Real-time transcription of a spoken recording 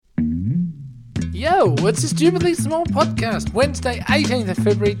Yo, it's a Stupidly Small Podcast, Wednesday, 18th of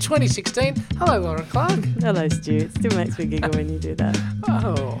February 2016. Hello, Laura Clark. Hello, Stu. It still makes me giggle when you do that.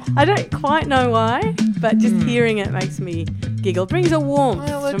 Oh. I don't quite know why, but just hearing it makes me giggle. It brings a warmth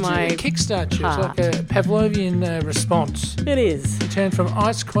to my kickstart you. heart. It's like a Pavlovian response. It is. You turn from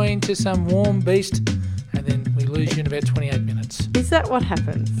Ice Queen to some warm beast, and then we lose you in about 28 minutes. Is that what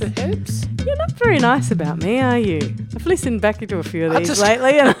happens? Perhaps. You're not very nice about me, are you? I've listened back into a few of these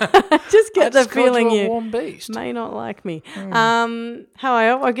lately, and I just get the feeling you you warm beast. may not like me. How are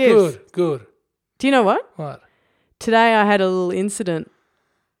you? I guess. Good. Do you know what? What? Today I had a little incident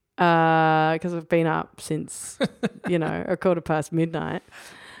because I've been up since, a quarter past midnight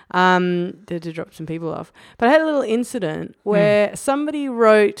to drop some people off. But I had a little incident where somebody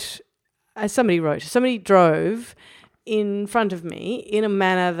drove in front of me in a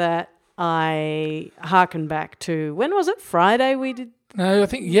manner that I hearken back to. When was it? Friday we did? No, I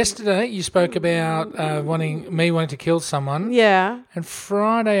think yesterday you spoke about wanting to kill someone. Yeah. And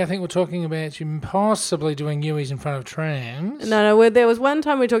Friday I think we're talking about you possibly doing U's in front of trams. No, there was one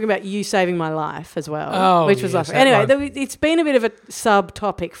time we were talking about you saving my life as well, which was lovely. Anyway, it's been a bit of a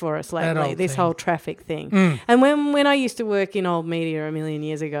sub-topic for us lately, this whole traffic thing. And when I used to work in old media a million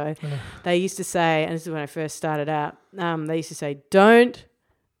years ago, they used to say, and this is when I first started out, they used to say, don't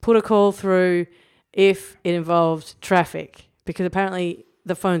put a call through if it involved traffic, because apparently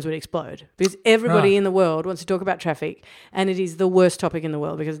the phones would explode, because everybody in the world wants to talk about traffic, and it is the worst topic in the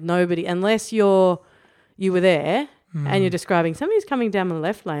world, because nobody, unless you were there and you're describing somebody's coming down the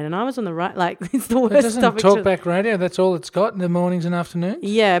left lane and I was on the right, like it's the worst topic. Doesn't talkback radio, that's all it's got in the mornings and afternoons?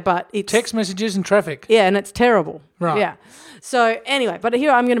 Yeah, but it's text messages and traffic. Yeah, and it's terrible. Right. Yeah. So anyway, but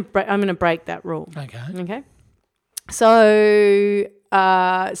here I'm going to break that rule. Okay. So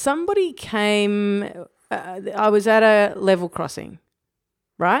somebody came. I was at a level crossing,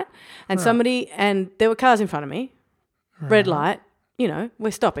 right? And there were cars in front of me, red light,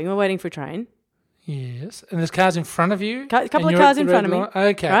 we're stopping, we're waiting for a train. Yes. And there's cars in front of you? A couple of cars in front of me.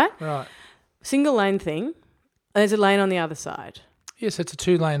 Okay. Right. Single lane thing. There's a lane on the other side. Yes, it's a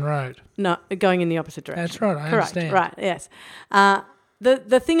 2-lane road. No, going in the opposite direction. That's right, I Correct. understand. Right, yes.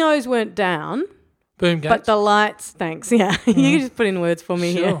 The thingos weren't down. Boom gates. But the lights, thanks, yeah. You can just put in words for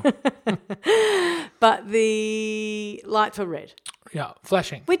me here. But the lights were red. Yeah,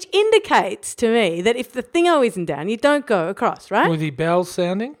 flashing. Which indicates to me that if the thingo isn't down, you don't go across, right? Were the bells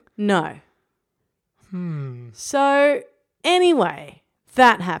sounding? No. So anyway,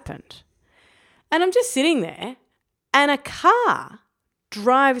 that happened. And I'm just sitting there and a car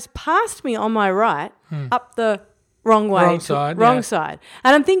drives past me on my right up the wrong way. Wrong side.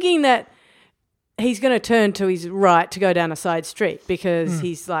 And I'm thinking that he's going to turn to his right to go down a side street because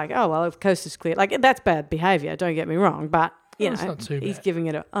he's like, oh, well, the coast is clear. Like, that's bad behaviour, don't get me wrong, but, it's not too bad. He's giving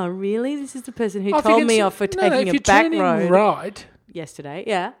it oh, really? This is the person who told me off for taking a back road right yesterday.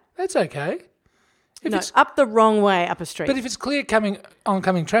 Yeah. That's okay. Up the wrong way up a street. But if it's clear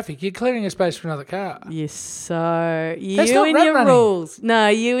oncoming traffic, you're clearing a space for another car. Yes, so you That's not and rat your running. rules. No,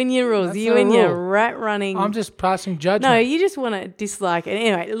 you and your rules. That's you not a and your rule. rat running. I'm just passing judgment. No, you just want to dislike it.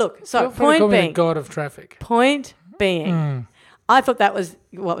 Anyway, look, so Feel free to call point me being. the god of traffic. Point being, I thought that was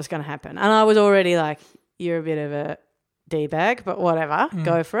what was going to happen. And I was already like, you're a bit of a D-bag, but whatever,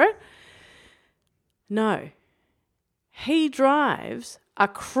 go for it. No. He drives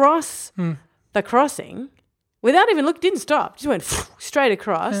across the crossing without even didn't stop, just went straight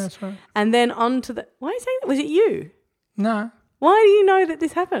across. Yeah, that's right. And then onto the, why are you saying that? Was it you? No. Why do you know that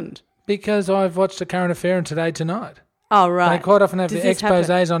this happened? Because I've watched A Current Affair and Today Tonight. Oh, right. They quite often have Does the this happen?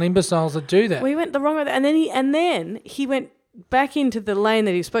 exposés on imbeciles that do that. We went the wrong way. And then he went back into the lane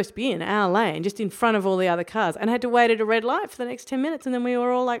that he was supposed to be in, our lane, just in front of all the other cars, and had to wait at a red light for the next 10 minutes, and then we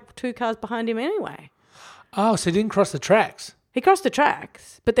were all like 2 cars behind him anyway. Oh, so he didn't cross the tracks. He crossed the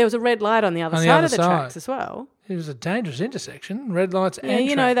tracks, but there was a red light on the other side of the tracks as well. It was a dangerous intersection, red lights and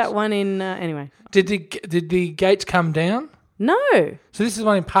tracks. know that one in, anyway. Did the gates come down? No. So this is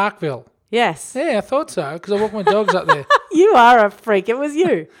one in Parkville? Yes. Yeah, I thought so, because I walked my dogs up there. You are a freak. It was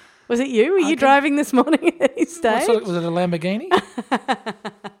you. Was it you? Were you driving this morning at his stage? Was it a Lamborghini?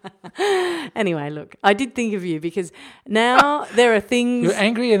 Anyway, look, I did think of you because now there are things... You're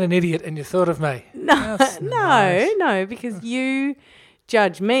angry and an idiot and you thought of me. No, because you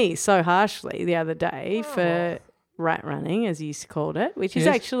judged me so harshly the other day for rat running, as you called it, which is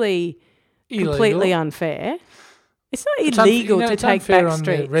actually completely unfair. It's not illegal to take back on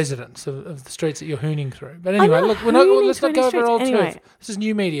streets. The residents of the streets that you're hooning through. But anyway, look, let's not go over old turf. This is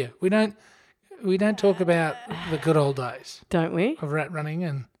new media. We don't talk about the good old days. Don't we? Of rat running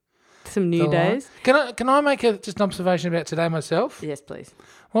and some new days. Can I make just an observation about today myself? Yes, please.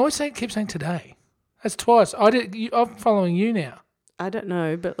 Well, keep saying today. That's twice. I'm following you now. I don't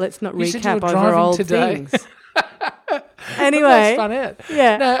know, but let's not You said you recap were over driving old today. things. Anyway. That's fun out.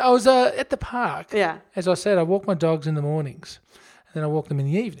 Yeah. No, I was at the park. Yeah. As I said, I walk my dogs in the mornings, and then I walk them in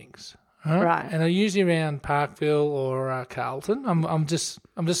the evenings. Right. And I usually around Parkville or Carlton. I'm just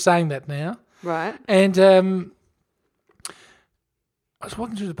saying that now. Right. And I was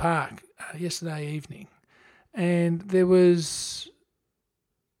walking through the park yesterday evening, and there was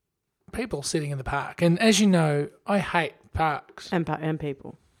people sitting in the park. And as you know, I hate parks. And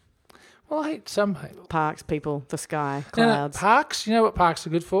people. Well, I hate some people. Parks, people, the sky, clouds. No, parks, you know what parks are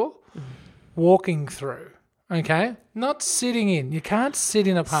good for? Walking through, okay? Not sitting in. You can't sit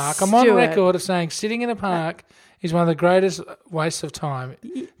in a park. I'm on record of saying sitting in a park is one of the greatest wastes of time.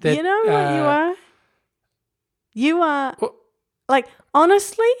 You know what you are? You are,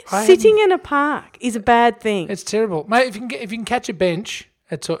 honestly, sitting in a park is a bad thing. It's terrible. Mate, if you can catch a bench,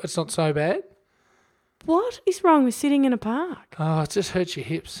 it's not so bad. What is wrong with sitting in a park? Oh, it just hurts your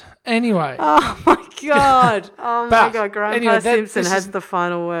hips. Anyway. Oh, my God. Grandpa Simpson has the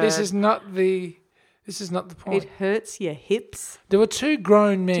final word. This is not the point. It hurts your hips. There were two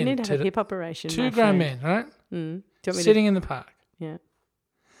grown men. Do you need to have a hip operation? Two grown men, right? Mm. Sitting in the park. Yeah.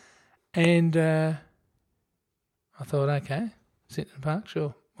 And I thought, okay, sit in the park,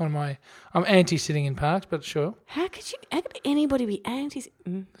 sure. I'm anti-sitting in parks, but sure. How could anybody be anti?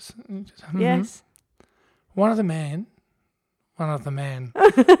 Yes. One of the men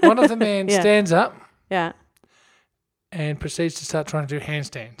stands up. Yeah. And proceeds to start trying to do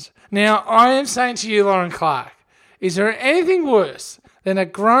handstands. Now, I am saying to you, Lauren Clark, is there anything worse than a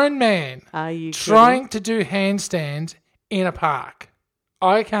grown man trying to do handstands in a park?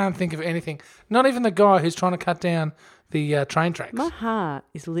 I can't think of anything. Not even the guy who's trying to cut down the train tracks. My heart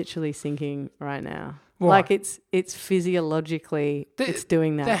is literally sinking right now. Why? Like it's physiologically, it's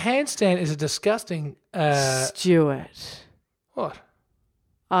doing that. The handstand is a disgusting... Stuart. What?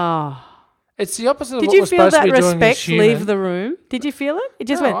 Oh. It's the opposite of what we're supposed to be doing. Did you feel that respect leave the room? Did you feel it? It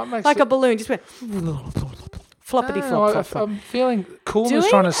just went like a balloon. Just went floppity flop. I'm feeling coolness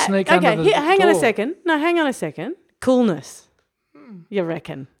trying to sneak under the door. Hang on a second. No, hang on a second. Coolness. You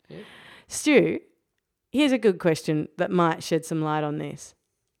reckon? Yeah. Stu, here's a good question that might shed some light on this.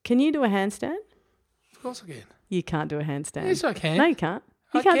 Can you do a handstand? Of course I can. You can't do a handstand. Yes, I can. No, you can't.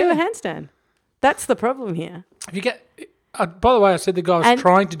 You can't do a handstand. That's the problem here. If you get... by the way, I said the guy was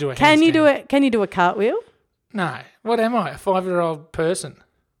trying to do a handstand. Can you do a cartwheel? No. What am I? A 5-year-old person?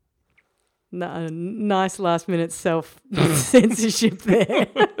 No, nice last-minute self-censorship there.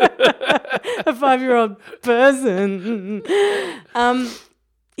 A 5-year-old person.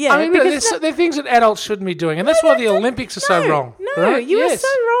 Yeah, I mean, there are things that adults shouldn't be doing, and that's why the Olympics are so wrong. No, right? You are so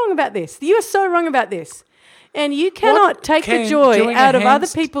wrong about this. You are so wrong about this. And you cannot take the joy out of other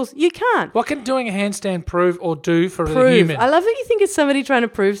people's... You can't. What can doing a handstand prove or do for the human? I love that you think it's somebody trying to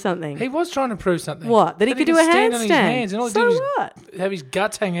prove something. He was trying to prove something. What? That he could do a handstand? On his hands and all so he what? Have his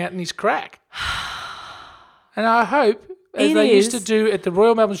guts hang out in his crack. And I hope, as they used to do at the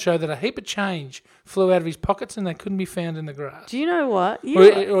Royal Melbourne Show, that a heap of change flew out of his pockets and they couldn't be found in the grass. Do you know what?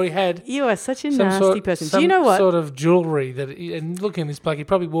 Or he had... You are such a nasty person. Do you know what? Sort of jewellery. And look at this bloke, he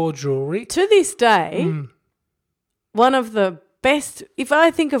probably wore jewellery. To this day... One of the best, if I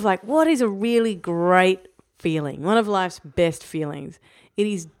think of what is a really great feeling, one of life's best feelings, it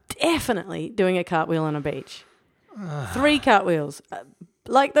is definitely doing a cartwheel on a beach. 3 cartwars,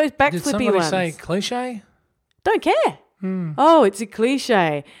 like those backflippy ones. Did somebody say cliche? Don't care. Oh, it's a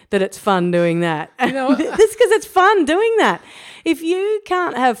cliche that it's fun doing that. You know, it's because it's fun doing that. If you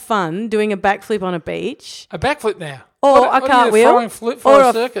can't have fun doing a backflip on a beach. A backflip now. Or a cartwheel. Or a flip for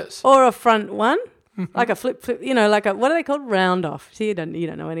a circus. Or a front one. Like a flip, like a, what are they called? Round off. See, you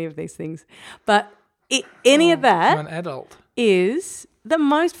don't know any of these things. But any of that I'm an adult. Is the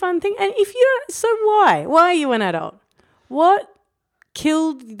most fun thing. And if you're, so why? Why are you an adult? What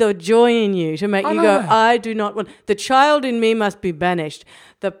killed the joy in you to make you go, I do not want, the child in me must be banished.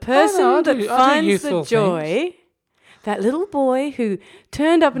 The person that finds the joy... That little boy who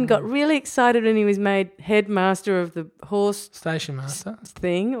turned up and got really excited when he was made headmaster of the horse... Station master.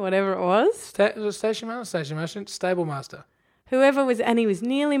 Thing, whatever it was. Was it station master? Stable master. Whoever was... And he was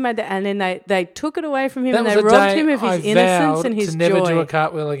nearly made that... And then they took it away from him and they robbed him of his innocence and his joy. I vowed to never do a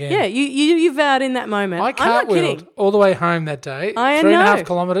cartwil again. Yeah, you vowed in that moment. I cartwheeled all the way home that day. I 3.5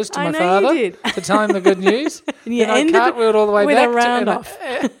 kilometres to my father to tell him the good news. And you ended I cartwheeled all the way with back. With a round off.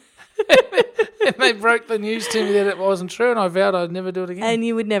 And they broke the news to me that it wasn't true, and I vowed I'd never do it again. And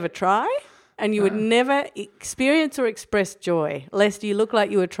you would never try? And you would never experience or express joy, lest you look like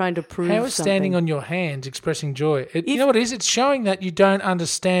you were trying to prove something. How is standing on your hands expressing joy? You know what it is? It's showing that you don't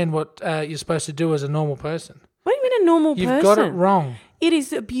understand what you're supposed to do as a normal person. What do you mean a normal person? You've got it wrong. It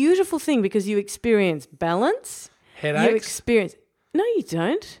is a beautiful thing because you experience balance. Headaches? No, you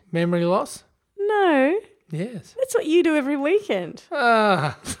don't. Memory loss? No. Yes. That's what you do every weekend.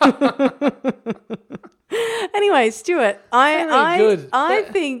 Anyway, Stuart, I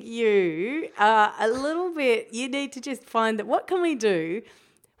think you are a little bit, you need to just find that what can we do?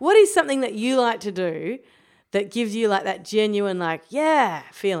 What is something that you like to do that gives you like that genuine like, yeah,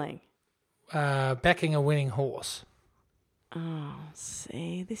 feeling? Backing a winning horse. Oh,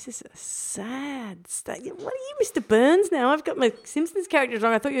 see, this is a sad state. What are you, Mr. Burns now? I've got my Simpsons characters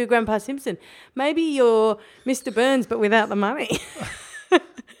wrong. I thought you were Grandpa Simpson. Maybe you're Mr. Burns but without the money. I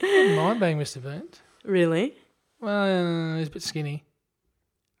don't mind being Mr. Burns. Really? Well, he's a bit skinny.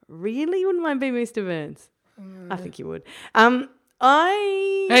 Really? You wouldn't mind being Mr. Burns? I think you would.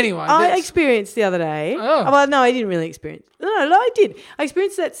 I experienced the other day. Oh. Well, no, I didn't really experience. No, I did. I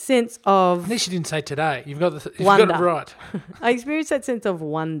experienced that sense of. At least you didn't say today. You've got it right. I experienced that sense of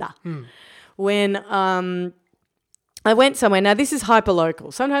wonder when I went somewhere. Now, this is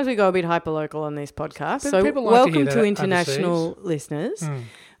hyperlocal. Sometimes we go a bit hyperlocal on this podcast. So welcome to international listeners.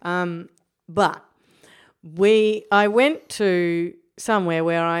 But I went to somewhere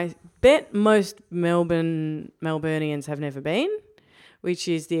where I bet most Melburnians have never been, which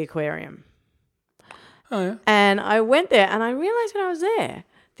is the aquarium. Oh, yeah. And I went there and I realised when I was there,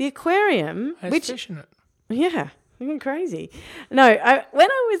 the aquarium... Has fish in it. Yeah, looking crazy. No, when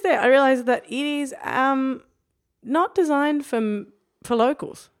I was there, I realised that it is not designed for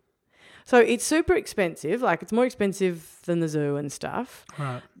locals. So it's super expensive, like it's more expensive than the zoo and stuff.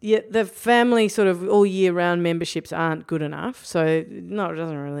 Right. Yet the family sort of all year round memberships aren't good enough. So no, it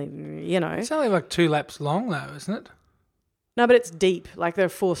doesn't really, It's only like 2 laps long though, isn't it? No, but it's deep. Like there are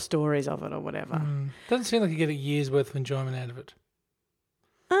 4 stories of it or whatever. Doesn't seem like you get a year's worth of enjoyment out of it.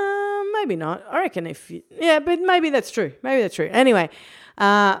 Maybe not. I reckon but maybe that's true. Anyway,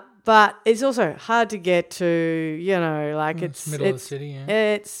 but it's also hard to get to, like it's middle of the city, yeah.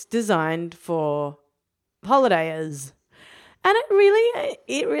 It's designed for holidayers. And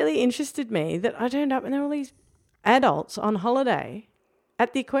it really interested me that I turned up and there were all these adults on holiday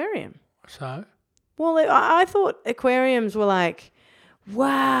at the aquarium. So? Well, I thought aquariums were like,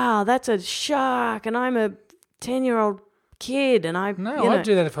 wow, that's a shark and I'm a 10-year-old kid and I'd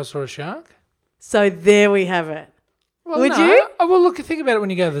do that if I saw a shark. So there we have it. Well, Would you? Oh, well, think about it when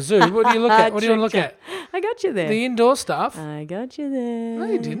you go to the zoo. What do you look at? What do you want to look at? I got you there. The indoor stuff. I got you there. No,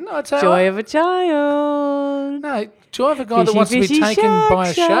 you didn't. I'd say joy of a child. No, joy of a guy that wants to be taken by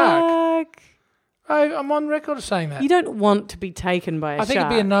a shark. I'm on record of saying that. You don't want to be taken by a shark. I think it'd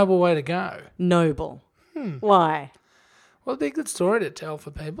be a noble way to go. Noble. Why? Well, it'd be a good story to tell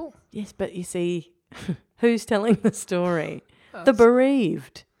for people. Yes, but you see, who's telling the story? The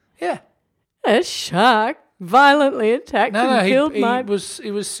bereaved. Yeah. A shark violently attacked and killed my... He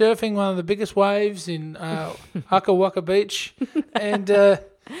was surfing one of the biggest waves in Haka Waka Beach and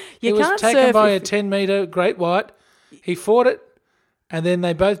he was taken by a 10-metre great white. He fought it and then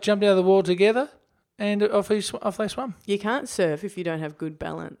they both jumped out of the water together and off they swam. You can't surf if you don't have good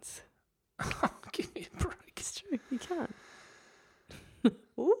balance. Give me a break. It's true. You can't. He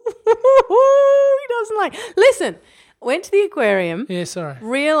doesn't like... Listen... Went to the aquarium. Yeah, sorry.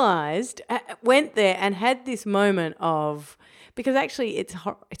 Realised, went there and had this moment of... Because actually it's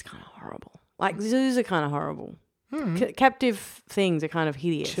kind of horrible. Like zoos are kind of horrible. Captive things are kind of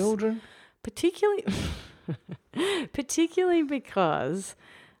hideous. Children. Particularly because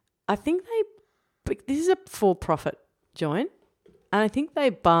I think this is a for-profit joint. And I think they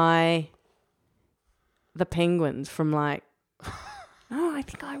buy the penguins from like... Oh, I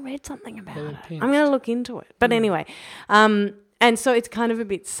think I read something about it. I'm going to look into it. But anyway, and so it's kind of a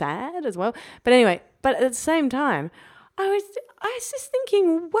bit sad as well. But anyway, but at the same time, I was just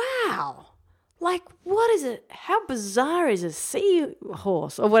thinking, wow, like what is it? How bizarre is a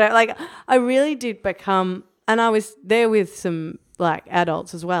seahorse or whatever? Like I really did become, and I was there with some like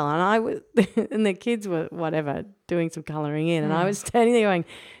adults as well, and I was, and the kids were whatever doing some colouring in, and I was standing there going,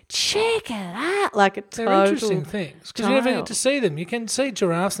 check it out, like a total... They're interesting things because you never get to see them. You can see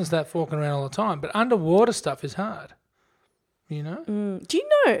giraffes and stuff walking around all the time, but underwater stuff is hard, you know? Do you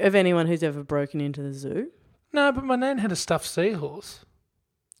know of anyone who's ever broken into the zoo? No, but my nan had a stuffed seahorse.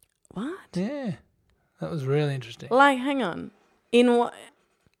 What? Yeah, that was really interesting. Like, hang on. In what?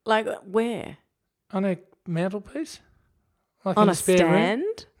 Like, where? On a mantelpiece. Like on a stand?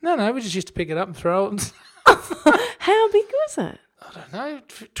 Room. No, we just used to pick it up and throw it. How big was it? I don't know,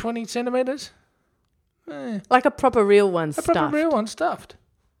 20 centimetres. Like a proper real one stuffed. A proper real one stuffed.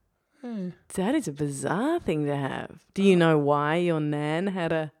 That is a bizarre thing to have. Do you know why your nan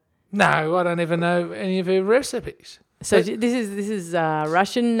had a... No, I don't even know any of her recipes. So this is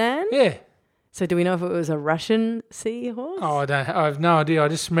Russian nan? Yeah. So do we know if it was a Russian seahorse? Oh, I have no idea. I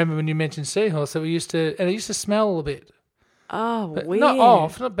just remember when you mentioned seahorse that it used to smell a bit. Oh, but weird. Not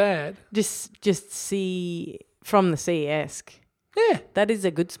off, not bad. Just sea, from the sea-esque. Yeah. That is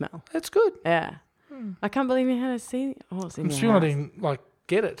a good smell. That's good. Yeah. I can't believe you had a seahorse in I'm your sure house. I didn't,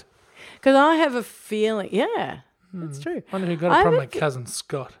 get it. Because I have a feeling, that's true. I wonder who got it from my cousin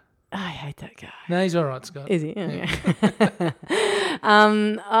Scott. I hate that guy. No, he's all right, Scott. Is he? Okay.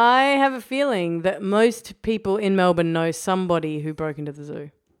 I have a feeling that most people in Melbourne know somebody who broke into the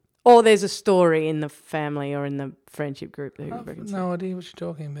zoo. Or there's a story in the family or in the friendship group who broke into the zoo. No idea what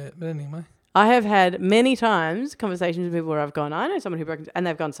you're talking about, but anyway. I have had many times conversations with people where I've gone, I know someone who broke into, and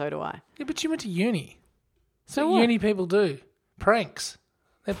they've gone, so do I. Yeah, but you went to uni. So what uni people do. Pranks.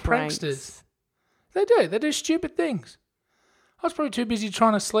 They're pranksters. They do. They do stupid things. I was probably too busy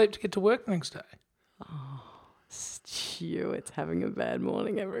trying to sleep to get to work the next day. Oh, Stuart's having a bad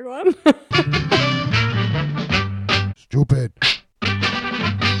morning, everyone. Stupid.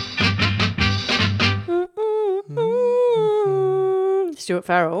 Stuart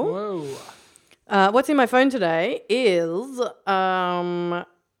Farrell. Whoa. What's in my phone today is a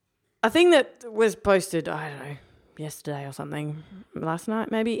thing that was posted, I don't know, yesterday or something, last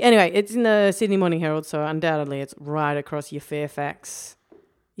night maybe. Anyway, it's in the Sydney Morning Herald, so undoubtedly it's right across your Fairfax,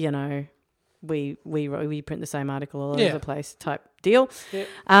 we print the same article all over the place type deal. Yeah.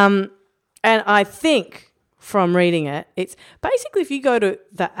 And I think from reading it, it's basically if you go to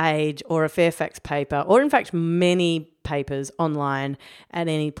The Age or a Fairfax paper, or in fact many papers online at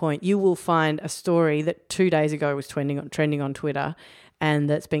any point, you will find a story that 2 days ago was trending on Twitter and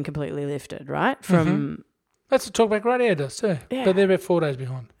that's been completely lifted, right? From That's what Talkback Radio does too. Yeah. But they're about 4 days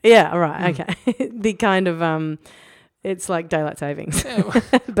behind. Yeah, right, okay. The kind of it's like daylight savings. Yeah,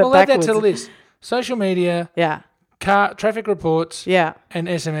 but well, add that backwards. to the list. Social media, Yeah. car traffic reports, Yeah. and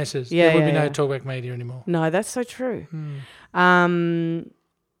SMSs. Yeah, there would be yeah, no yeah. Talkback Media anymore. No, that's so true.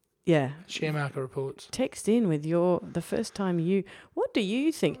 Yeah. Share market reports. Text in with the first time what do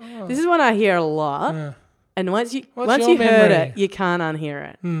you think? Oh. This is one I hear a lot. And once you heard it, you can't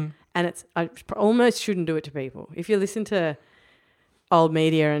unhear it. And I almost shouldn't do it to people. If you listen to old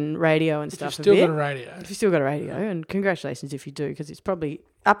media and radio and stuff, If you've still got a radio. If you've still got a radio, and congratulations if you do, because it's probably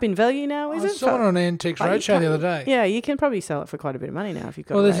up in value now, is it? I saw it on Antiques Roadshow the other day. Yeah, you can probably sell it for quite a bit of money now if you've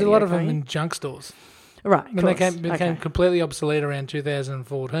got. Well, there's radio, a lot of them in junk stores. Right, when they became completely obsolete around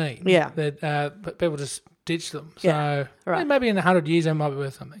 2014. Yeah, that people just ditched them. So maybe in 100 years they might be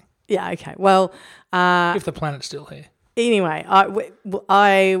worth something. Yeah. Okay. Well, if the planet's still here. Anyway, once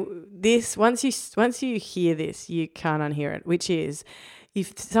you hear this, you can't unhear it. Which is,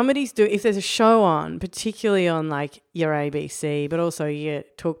 if there's a show on, particularly on like your ABC, but also your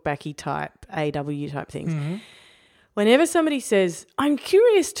talkbacky type, AW type things, whenever somebody says, "I'm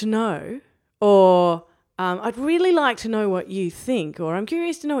curious to know," or I'd really like to know what you think, or I'm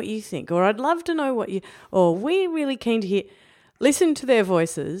curious to know what you think, or I'd love to know or we're really keen to hear. Listen to their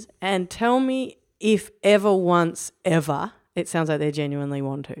voices and tell me if ever, once, ever, it sounds like they genuinely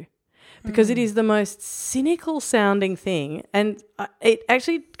want to. Because it is the most cynical sounding thing, and it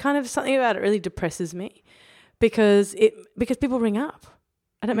actually kind of something about it really depresses me because people ring up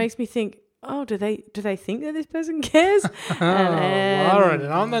and it makes me think, oh, do they think that this person cares? And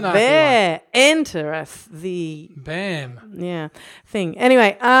I'm the naughty there entereth the thing.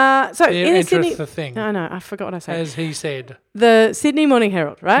 Anyway, so in the Sydney, the thing. No, I forgot what I said. As he said, the Sydney Morning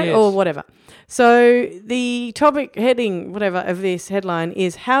Herald, right, yes. or whatever. So the topic heading, whatever, of this headline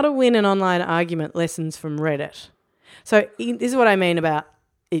is "How to Win an Online Argument: Lessons from Reddit." So this is what I mean about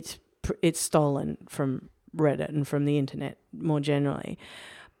it's stolen from Reddit and from the internet more generally.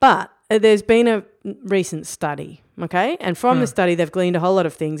 But there's been a recent study, okay? And from the study, they've gleaned a whole lot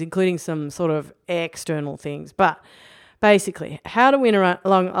of things, including some sort of external things. But basically, how to win a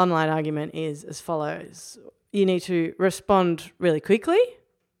long online argument is as follows. You need to respond really quickly.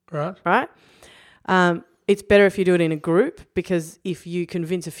 Right? It's better if you do it in a group, because if you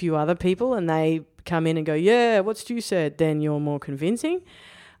convince a few other people and they come in and go, yeah, what's you said, then you're more convincing.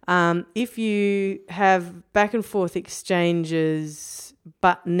 If you have back and forth exchanges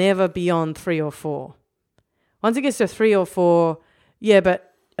but never beyond 3 or 4. Once it gets to 3 or 4, yeah,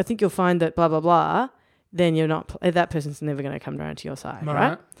 but I think you'll find that blah, blah, blah, then that person's never going to come around to your side,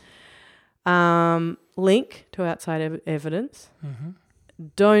 right? Link to outside evidence.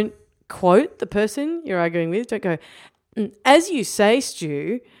 Don't quote the person you're arguing with. Don't go, As you say,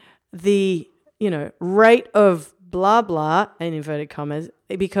 Stu, the, rate of blah, blah, in inverted commas,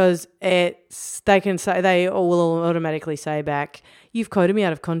 because they will automatically say back, you've quoted me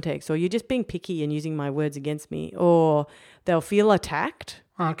out of context, or you're just being picky and using my words against me, or they'll feel attacked.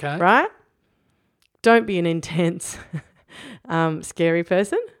 Okay. Right? Don't be an intense, scary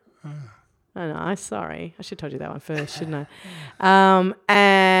person. I know, sorry. I should have told you that one first, shouldn't I?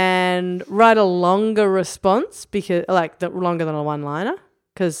 And write a longer response, because longer than a one-liner,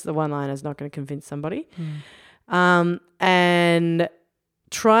 because the one-liner is not going to convince somebody. And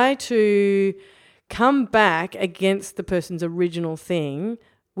try to come back against the person's original thing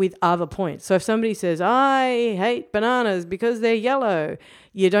with other points. So if somebody says, I hate bananas because they're yellow,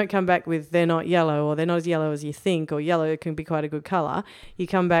 you don't come back with they're not yellow, or they're not as yellow as you think, or yellow can be quite a good colour. You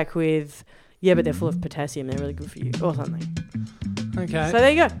come back with, yeah, but they're full of potassium, they're really good for you, or something. Okay. So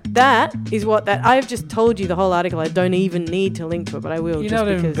there you go. That is what that... I've just told you the whole article. I don't even need to link to it, but I will. You've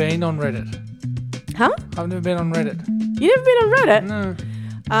never even been on Reddit. Huh? I've never been on Reddit. You've never been on Reddit? No.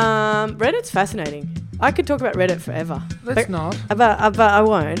 Reddit's fascinating. I could talk about Reddit forever. Let's not. But I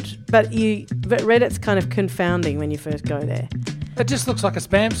won't. But Reddit's kind of confounding when you first go there. It just looks like a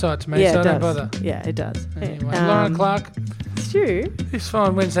spam site to me, so I don't bother. Yeah, it does. Anyway, Lauren Clark. Stu? It's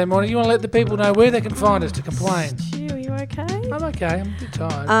fine Wednesday morning. You want to let the people know where they can find us to complain. Stu, are you okay? I'm okay. I'm a bit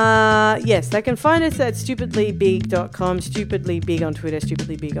tired. Yes, they can find us at stupidlybig.com, stupidlybig on Twitter,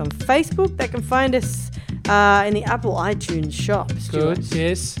 stupidlybig on Facebook. They can find us in the Apple iTunes shop. Good,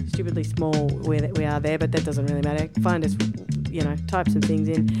 yes. Stupidly small where we are there, but that doesn't really matter. Find us, type some things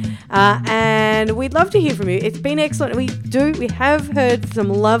in. And we'd love to hear from you. It's been excellent. We have heard some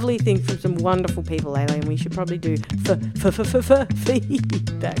lovely things from some wonderful people lately, and we should probably do Feedback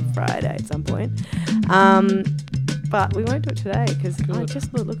Friday at some point. But we won't do it today because I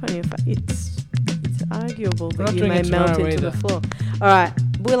just look on your face. It's arguable that you may melt into the floor. All right.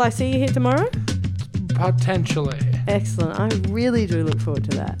 Will I see you here tomorrow? Potentially. Excellent. I really do look forward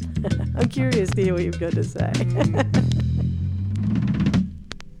to that. I'm curious to hear what you've got to say.